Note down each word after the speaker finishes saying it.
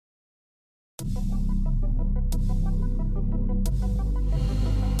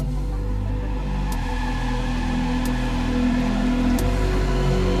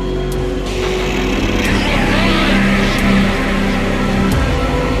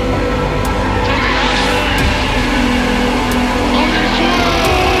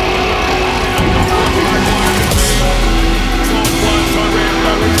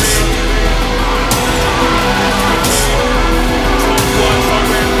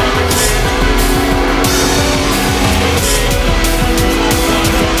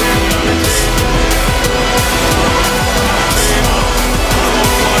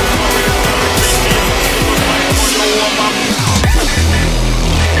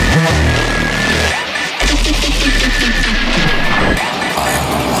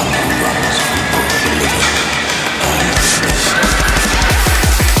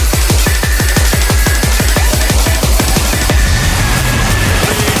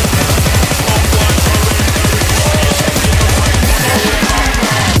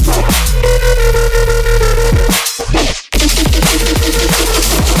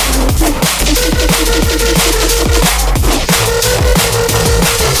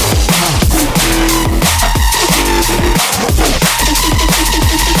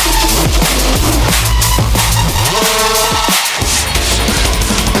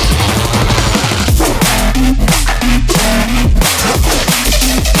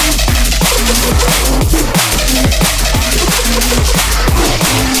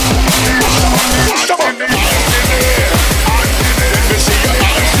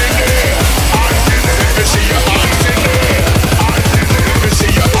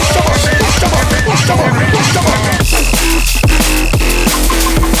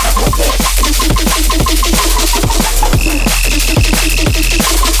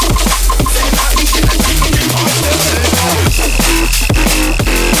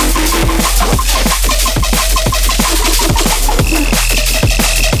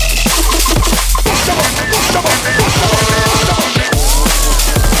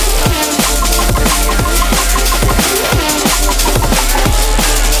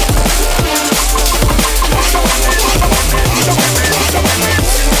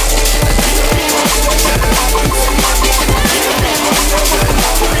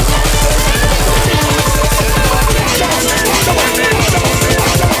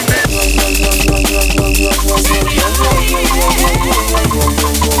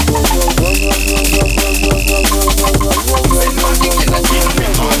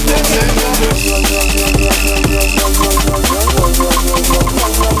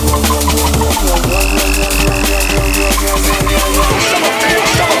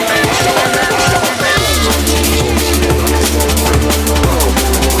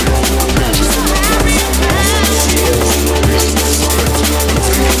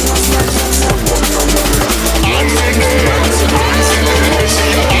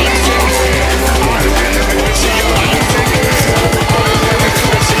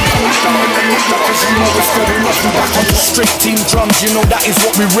drums, you know that is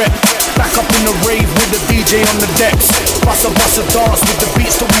what we rep. Back up in the rave with the DJ on the decks. Bust a dance with the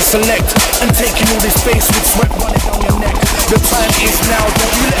beats that we select. And taking all this bass with sweat running down your neck. The time is now,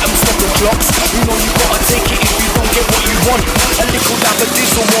 don't you let them stop the clocks. You know you gotta take it if you don't get what you want. A little dab of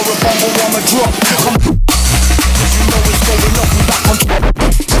diesel or a bumble on a drop. You know it's going up and back on top.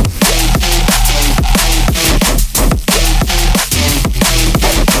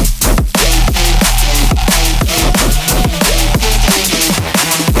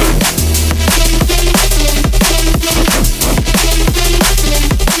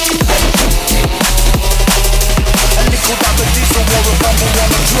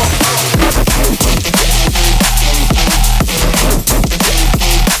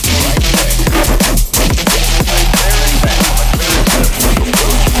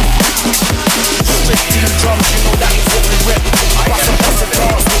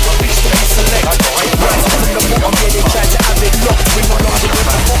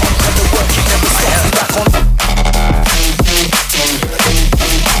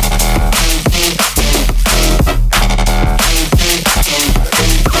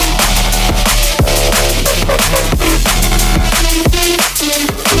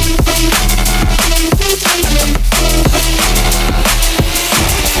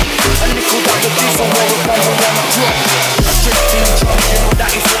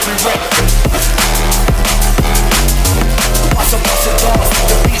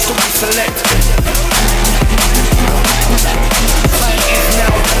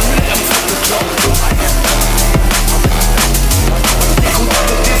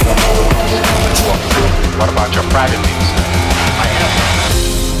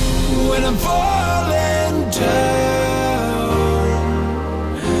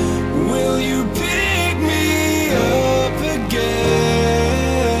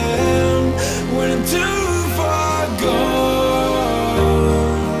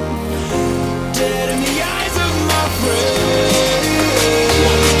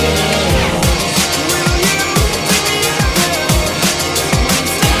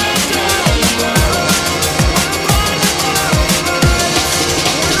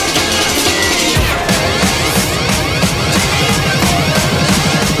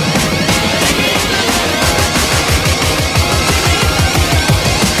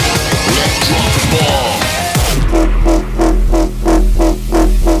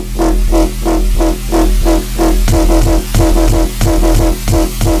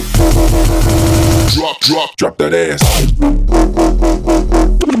 Drop that ass.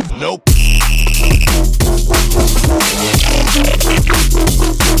 Nope.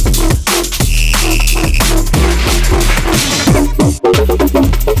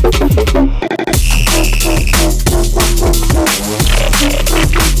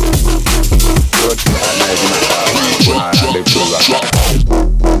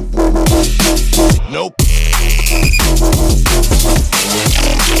 Nope.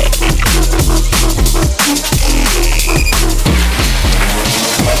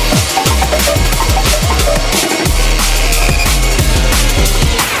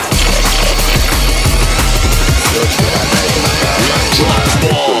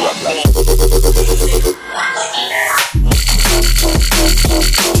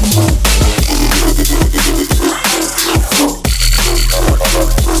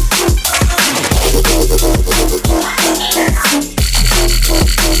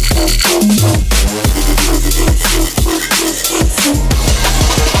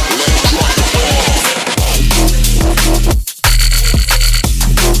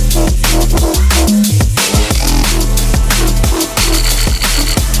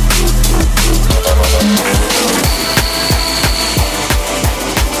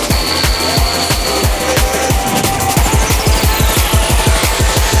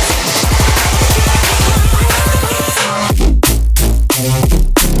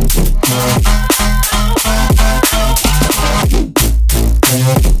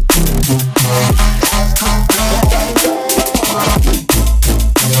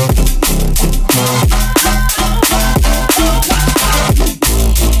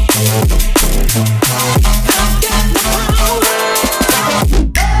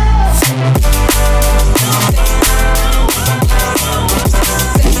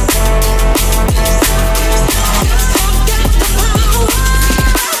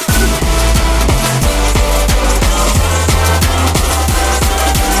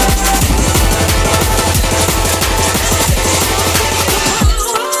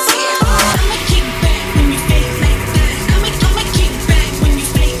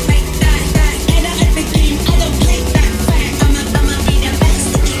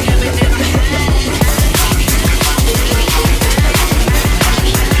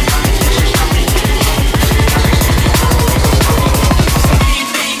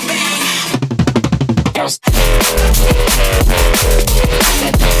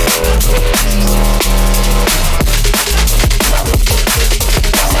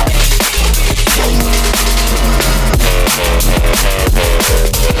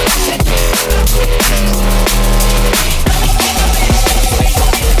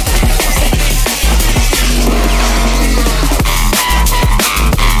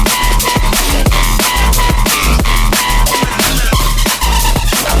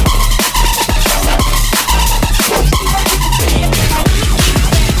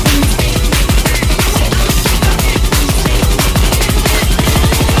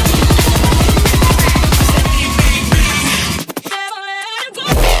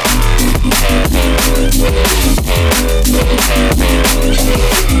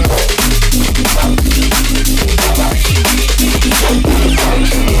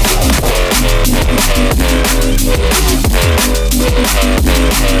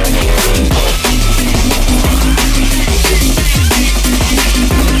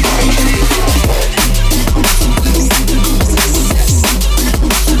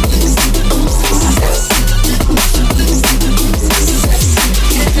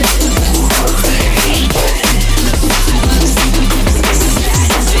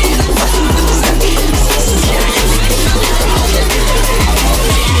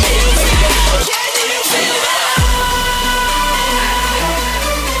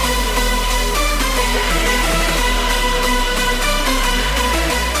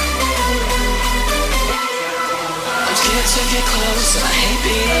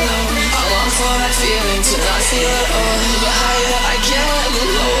 feel it all. The higher I get, the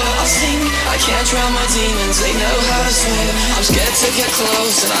lower I sink. I can't drown my demons, they know how to swim. I'm scared to get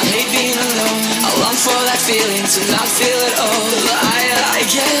close and I hate being alone. I long for that feeling to not feel it all. The higher I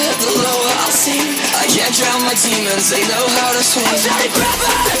get, the lower I'll sink. I can't drown my demons, they know how to swim. I'm sorry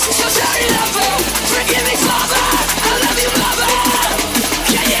brother, so sorry lover. Forgive me father, I love you mother.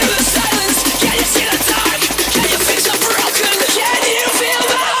 Can you hear the silence? Can you see the dark? Can you fix a broken? Can you feel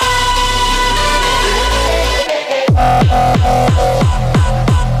the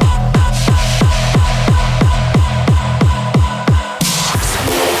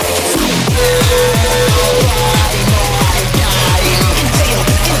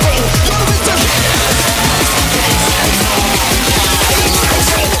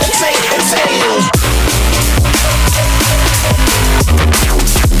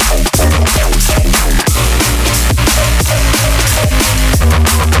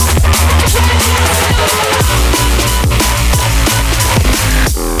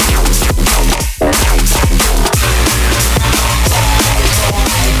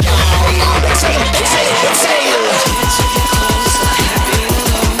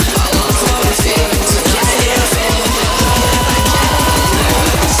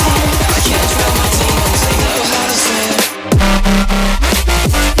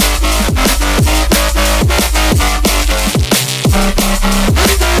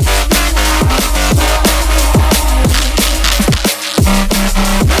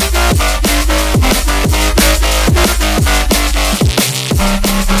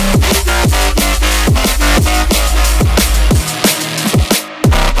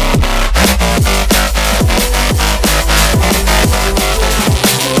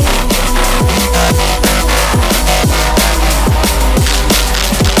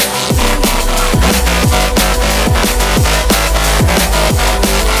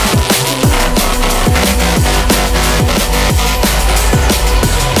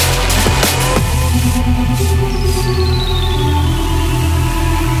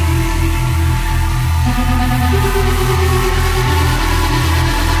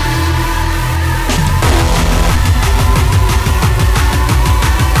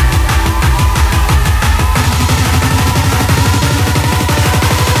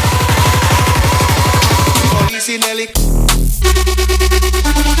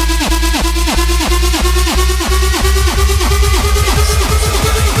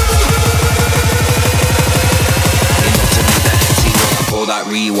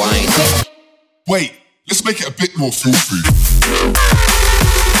Wait, let's make it a bit more filthy.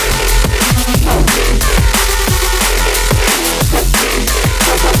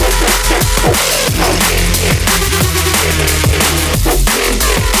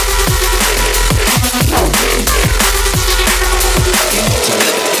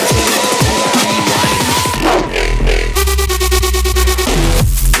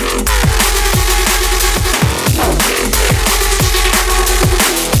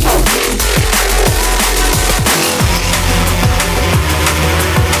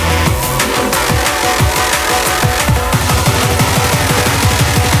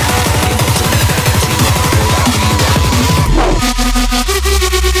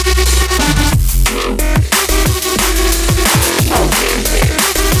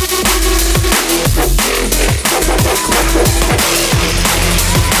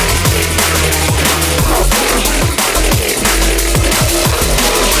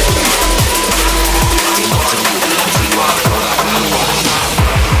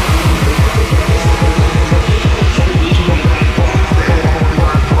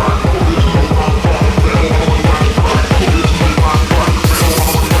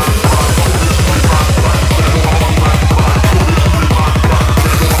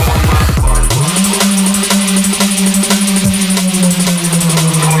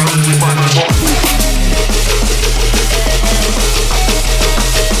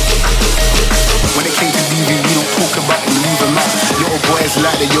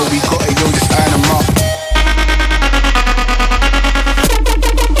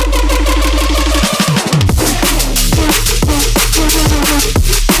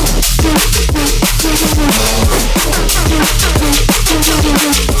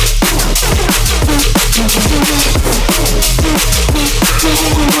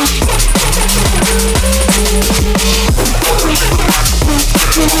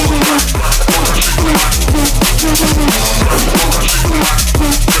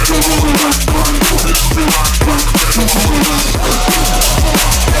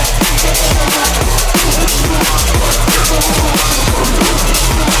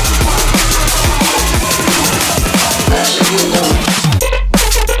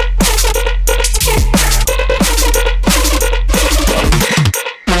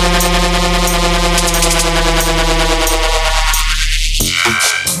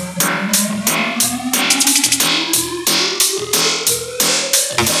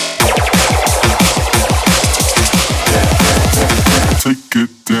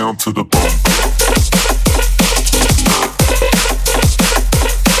 sound to the bone.